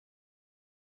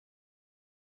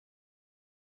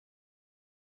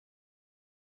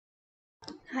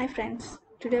Hi friends,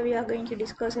 today we are going to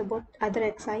discuss about other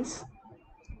exercise.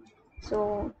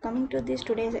 So coming to this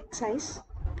today's exercise,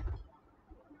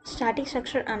 static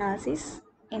structure analysis.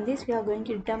 In this we are going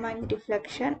to determine the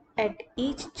deflection at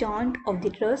each joint of the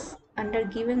truss under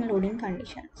given loading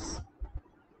conditions.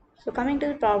 So coming to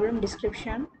the problem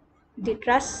description, the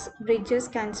truss bridges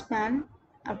can span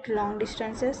up to long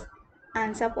distances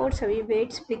and support heavy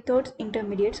weights without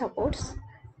intermediate supports,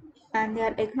 and they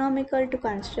are economical to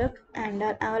construct and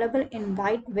are available in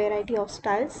wide variety of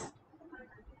styles.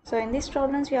 So in these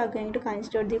problems we are going to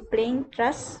consider the plain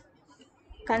truss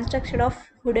construction of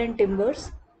wooden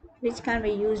timbers which can be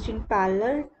used in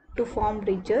parallel to form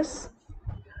bridges,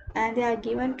 and they are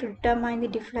given to determine the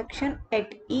deflection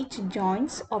at each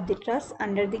joints of the truss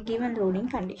under the given loading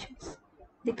conditions.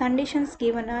 The conditions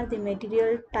given are the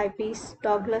material type is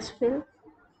Douglas fill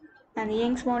and the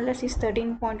Young's modulus is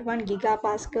 13.1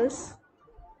 gigapascals,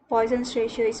 Poisson's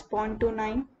ratio is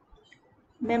 0.29,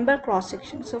 member cross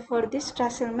section. So for this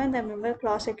truss element, the member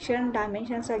cross section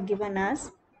dimensions are given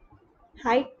as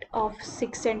height of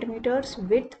 6 centimeters,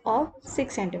 width of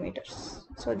 6 centimeters.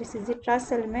 So this is the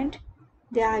truss element.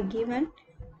 They are given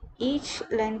each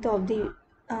length of the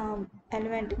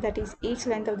element, that is each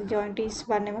length of the joint is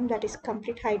 1 mm, that is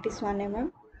complete height is 1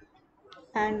 mm,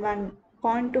 and one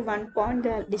point to one point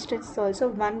the distance is also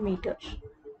 1 meter.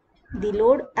 The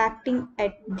load acting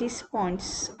at these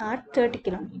points are 30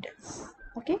 kilometers.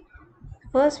 Okay.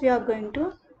 First we are going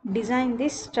to design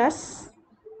this truss,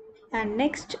 and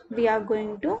next we are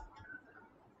going to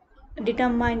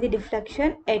determine the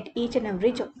deflection at each and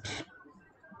every joint.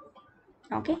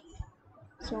 Okay,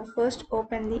 so first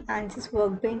open the ANSYS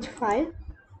Workbench file.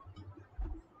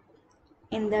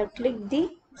 In that click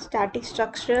the static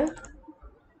structure.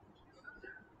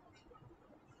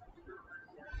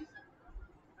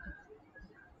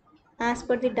 As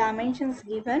per the dimensions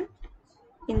given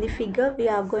in the figure, we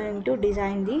are going to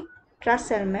design the truss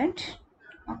element.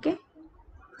 Okay,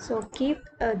 so keep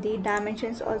the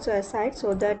dimensions also aside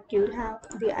so that you will have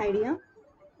the idea.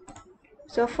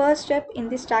 So first step in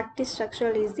the static structure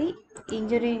is the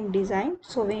engineering design.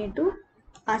 So we need to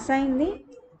assign the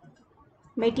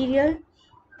material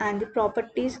and the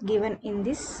properties given in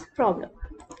this problem.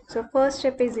 So first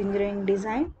step is engineering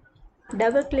design.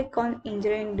 Double click on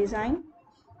engineering design.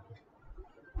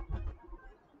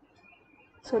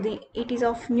 So it is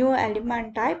of new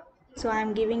element type. So I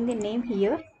am giving the name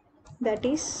here, that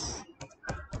is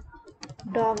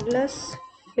Douglas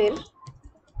fill.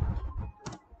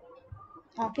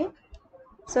 Okay.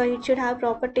 So it should have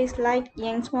properties like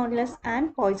Young's modulus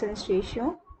and Poisson's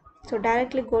ratio. So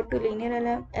directly go to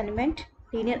linear element,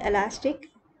 linear elastic,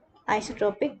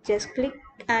 isotropic. Just click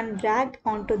and drag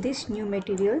onto this new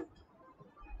material,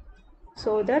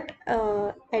 so that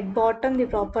at bottom the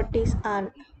properties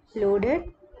are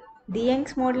loaded. The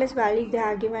Young's modulus value they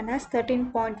are given as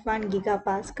 13.1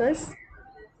 gigapascals,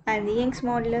 and the Young's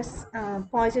modulus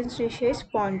Poisson's ratio is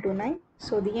 0.29.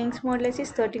 So the Young's modulus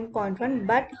is 13.1,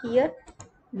 but here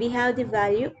we have the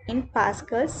value in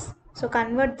pascals. So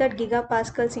convert that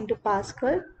gigapascals into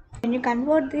pascal. When you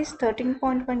convert this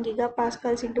 13.1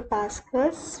 gigapascals into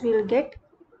pascals, we will get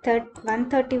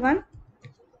 131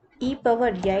 e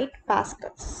power 8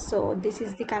 pascals. So this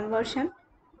is the conversion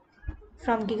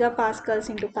from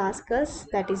gigapascals into pascals,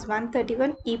 that is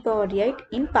 131 e power 8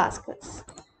 in pascals.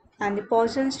 And the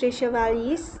Poisson's ratio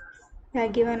value is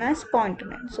given as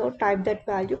 0.29. So type that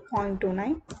value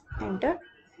 0.29, enter.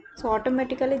 So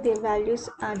automatically the values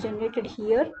are generated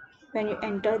here when you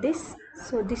enter this.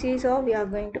 So this is how we are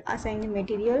going to assign the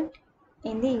material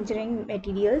in the engineering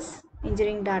materials,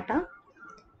 engineering data.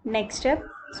 Next step,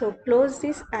 so close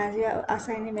this as we have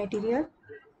assigned the material.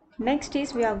 Next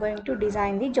is we are going to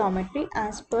design the geometry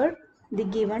as per the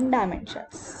given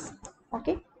dimensions.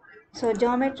 Okay, so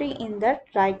geometry, in that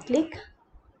right click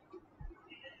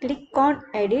on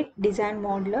edit design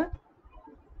modeler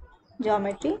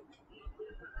geometry.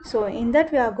 So in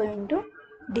that we are going to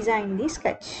design the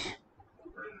sketch.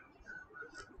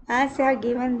 As they are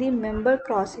given the member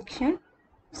cross section,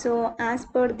 so as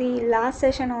per the last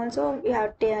session also we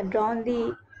have drawn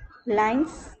the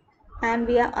lines and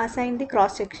we are assigned the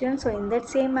cross section. So in that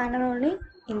same manner only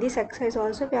in this exercise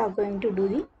also we are going to do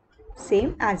the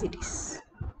same as it is.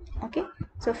 Okay,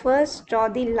 so first draw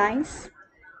the lines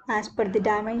as per the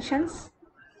dimensions.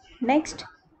 Next,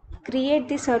 create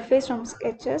the surface from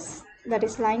sketches, that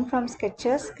is line from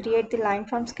sketches. Create the line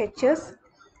from sketches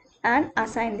and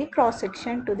assign the cross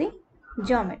section to the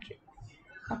geometry.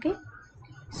 Okay,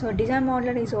 so design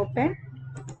modeler is open.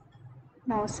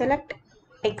 Now select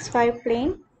X5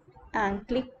 plane and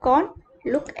click on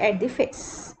look at the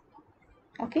face.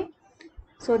 Okay,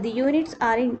 So the units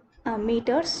are in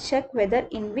meters. Check whether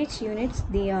in which units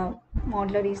the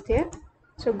modeler is there.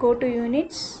 So go to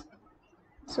units.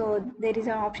 So there is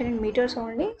an option in meters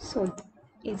only. So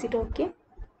is it okay?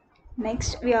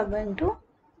 Next we are going to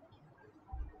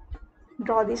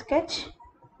draw the sketch.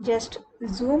 Just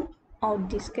zoom out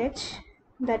the sketch.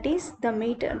 That is the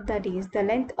meter, that is the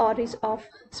length or is of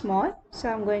small. So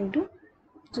I'm going to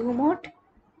zoom out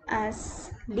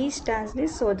as least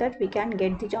so that we can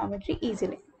get the geometry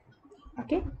easily.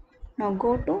 Okay, now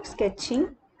go to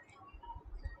sketching,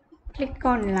 click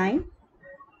on line.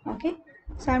 Okay,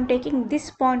 so I'm taking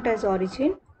this point as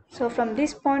origin. So from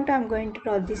this point I'm going to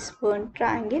draw this one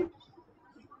triangle,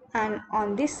 and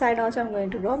on this side also I'm going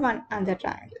to draw one other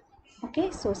triangle.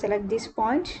 Okay, so select this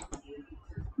point,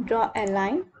 draw a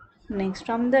line. Next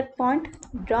from that point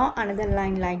draw another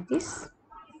line like this.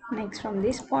 Next from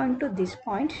this point to this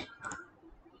point.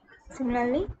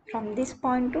 Similarly from this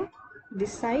point to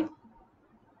this side,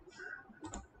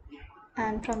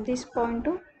 and from this point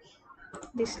to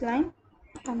this line,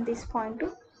 from this point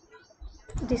to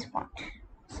this point.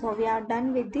 So we are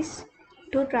done with these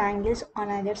two triangles on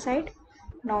either side.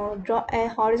 Now draw a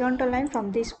horizontal line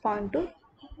from this point to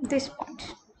this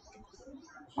point.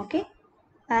 Okay,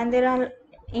 and there are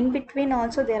in between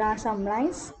also there are some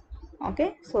lines.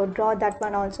 Okay, so draw that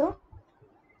one also.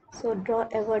 So draw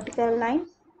a vertical line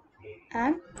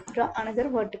and draw another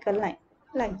vertical line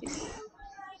like this.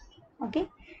 Okay,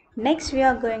 next we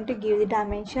are going to give the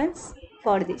dimensions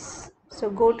for this. So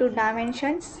go to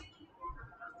dimensions,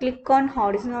 click on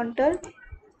horizontal.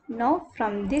 Now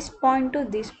from this point to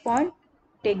this point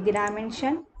take the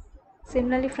dimension.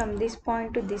 Similarly from this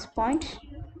point to this point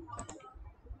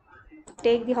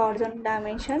take the horizontal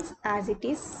dimensions as it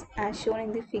is as shown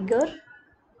in the figure.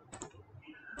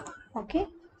 Okay,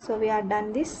 so we are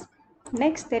done this.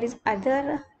 Next there is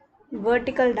other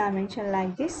vertical dimension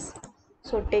like this.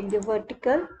 So take the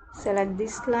vertical, select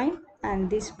this line and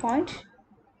this point.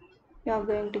 You are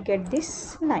going to get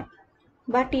this line,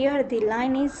 but here the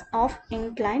line is of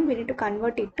incline. We need to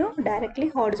convert it to directly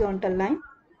horizontal line.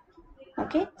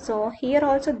 Okay, so here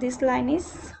also this line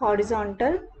is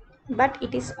horizontal, but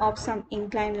it is of some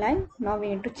inclined line. Now we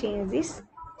need to change this.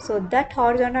 So that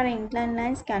horizontal and inclined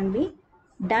lines can be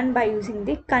done by using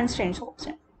the constraints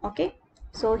option. Okay,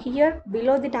 so here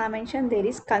below the dimension there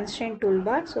is constraint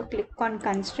toolbar. So click on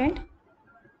constraint,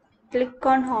 click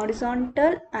on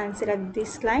horizontal and select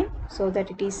this line so that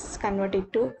it is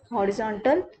converted to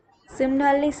horizontal.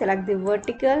 Similarly select the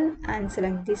vertical and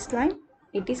select this line,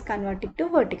 it is converted to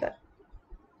vertical.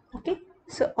 Okay,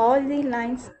 so all the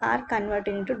lines are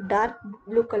converted into dark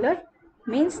blue color,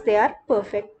 means they are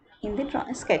perfect in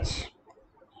the sketch.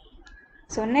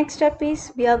 So next step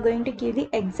is we are going to give the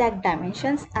exact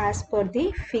dimensions as per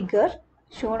the figure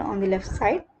shown on the left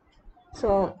side.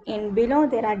 So in below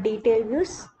there are detail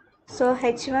views. So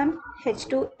H1,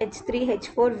 H2, H3,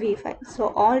 H4, V5.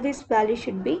 So all these values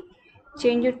should be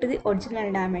changed to the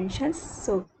original dimensions.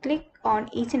 So click on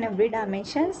each and every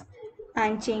dimensions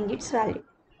and change its value.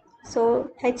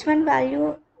 So H1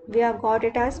 value we have got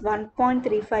it as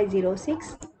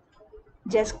 1.3506.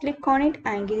 Just click on it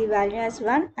and give the value as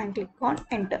 1 and click on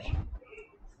enter.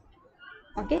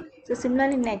 Okay, so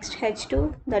similarly next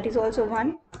H2, that is also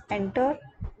 1, enter.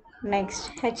 Next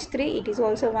H3, it is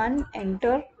also 1,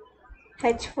 enter.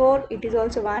 H4, it is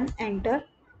also 1, enter.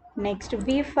 Next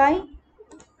V5,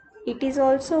 it is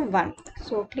also 1.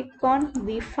 So click on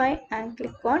V5 and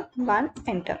click on 1,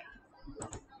 enter.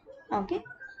 Okay,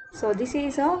 so this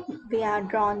is how we are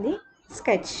drawn the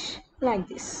sketch like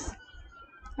this.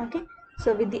 Okay,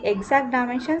 so with the exact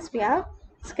dimensions we have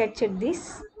sketched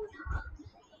this.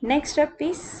 Next step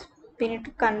is we need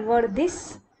to convert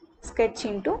this sketch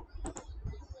into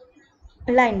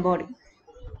line body.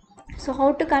 So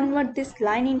how to convert this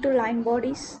line into line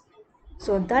bodies?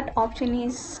 So that option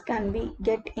is can be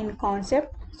get in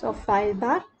concept. So file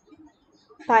bar,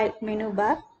 file menu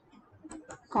bar,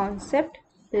 concept,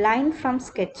 line from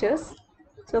sketches.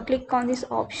 So click on this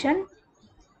option.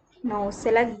 Now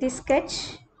select the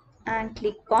sketch and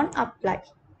click on apply.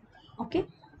 Okay,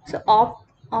 so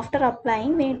after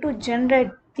applying we need to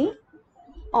generate the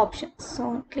options.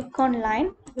 So click on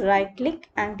line, right click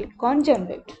and click on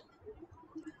generate.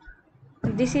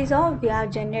 This is how we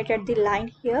have generated the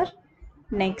line here.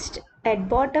 Next at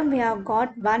bottom we have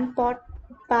got one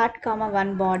part comma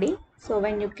one body. So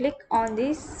when you click on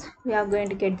this we are going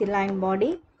to get the line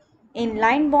body. In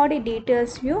line body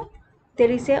details view there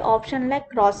is a option like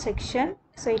cross section,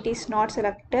 so it is not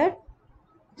selected,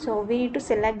 so we need to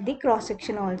select the cross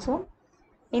section also.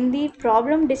 In the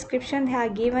problem description they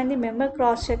have given the member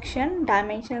cross section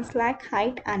dimensions like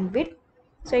height and width.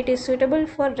 So it is suitable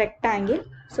for rectangle.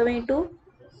 So we need to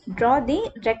draw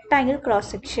the rectangle cross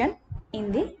section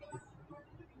in the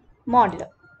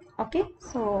model. Okay,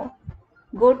 so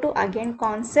go to again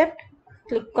concept,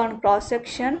 click on cross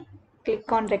section,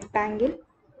 click on rectangle.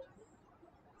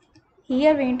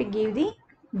 Here we need to give the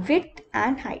width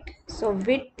and height. So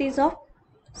width is of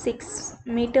 6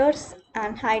 meters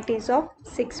and height is of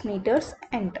 6 meters.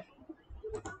 Enter.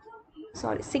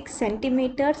 Sorry, 6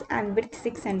 centimeters and width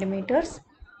 6 centimeters.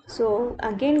 So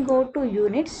again go to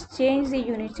units, change the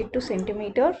units to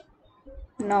centimeter.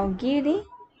 Now give the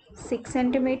 6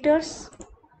 centimeters,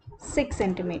 6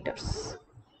 centimeters.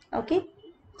 Okay,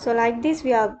 so like this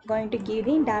we are going to give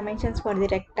the dimensions for the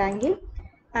rectangle,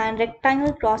 and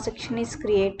rectangle cross section is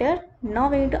created. Now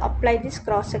we need to apply this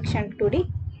cross section to the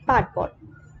part body.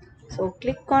 So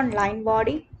click on line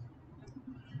body,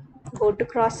 go to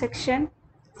cross section,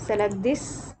 select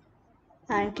this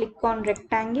and click on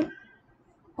rectangle.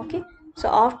 Okay, so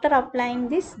after applying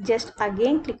this, just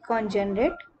again click on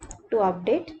generate to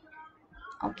update.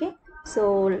 Okay,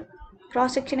 so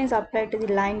cross section is applied to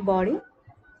the line body.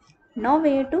 Now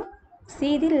we need to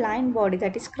see the line body,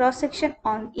 that is cross section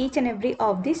on each and every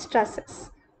of these trusses.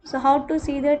 So how to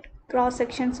see that cross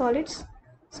section solids?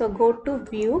 So go to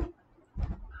view,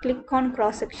 click on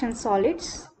cross section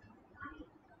solids.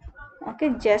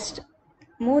 Okay, just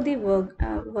move the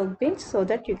workbench so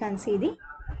that you can see the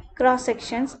cross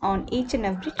sections on each and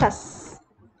every truss.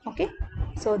 Okay,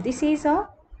 so this is a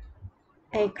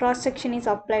cross section is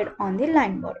applied on the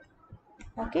line body.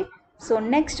 Okay, so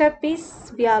next step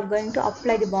is we are going to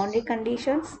apply the boundary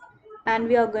conditions and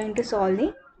we are going to solve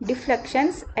the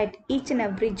deflections at each and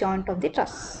every joint of the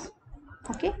truss.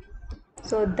 Okay,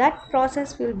 so that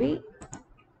process will be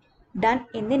done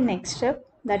in the next step,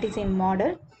 that is in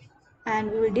model,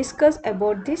 and we will discuss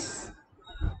about this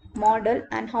model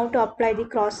and how to apply the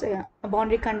cross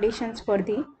boundary conditions for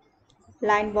the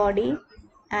line body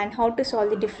and how to solve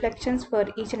the deflections for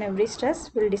each and every stress.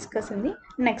 We'll discuss in the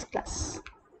next class.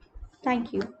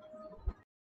 Thank you.